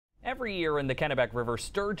Every year in the Kennebec River,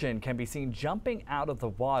 sturgeon can be seen jumping out of the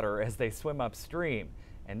water as they swim upstream.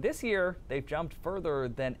 And this year, they've jumped further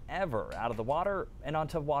than ever out of the water and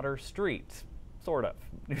onto Water Street. Sort of.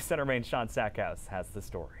 News Center Maine's Sean Stackhouse has the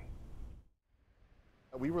story.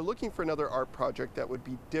 We were looking for another art project that would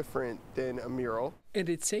be different than a mural. And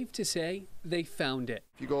it's safe to say they found it.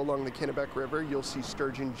 If you go along the Kennebec River, you'll see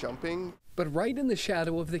sturgeon jumping. But right in the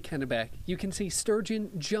shadow of the Kennebec, you can see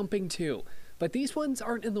sturgeon jumping too. But these ones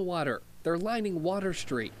aren't in the water. They're lining Water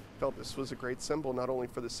Street. Felt this was a great symbol, not only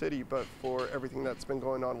for the city, but for everything that's been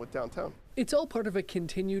going on with downtown. It's all part of a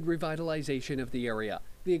continued revitalization of the area.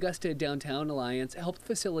 The Augusta Downtown Alliance helped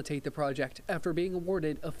facilitate the project after being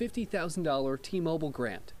awarded a $50,000 T-Mobile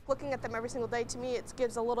grant. Looking at them every single day, to me, it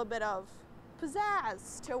gives a little bit of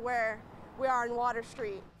pizzazz to where we are in Water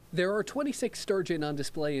Street. There are 26 sturgeon on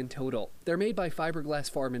display in total. They're made by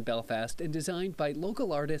Fiberglass Farm in Belfast and designed by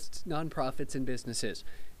local artists, nonprofits, and businesses.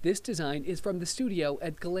 This design is from the studio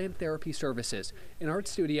at Galant Therapy Services, an art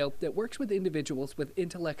studio that works with individuals with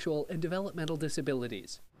intellectual and developmental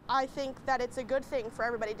disabilities. I think that it's a good thing for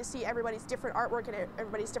everybody to see everybody's different artwork and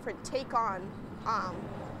everybody's different take on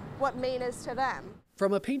what Maine is to them.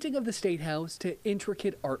 From a painting of the State House to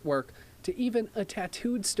intricate artwork to even a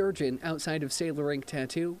tattooed sturgeon outside of Sailor Ink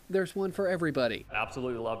Tattoo, there's one for everybody.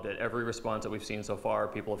 Absolutely loved it. Every response that we've seen so far,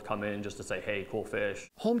 people have come in just to say, hey, cool fish.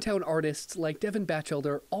 Hometown artists like Devin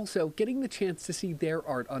Batchelder also getting the chance to see their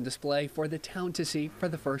art on display for the town to see for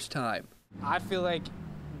the first time. I feel like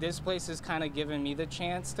this place is kind of giving me the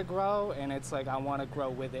chance to grow, and it's like I want to grow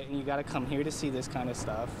with it, and you got to come here to see this kind of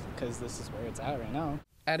stuff because this is where it's at right now.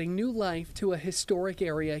 Adding new life to a historic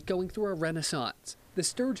area going through a renaissance. The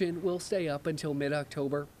sturgeon will stay up until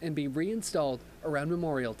mid-October and be reinstalled around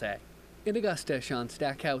Memorial Day. In Augusta, Sean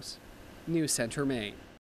Stackhouse, News Center, Maine.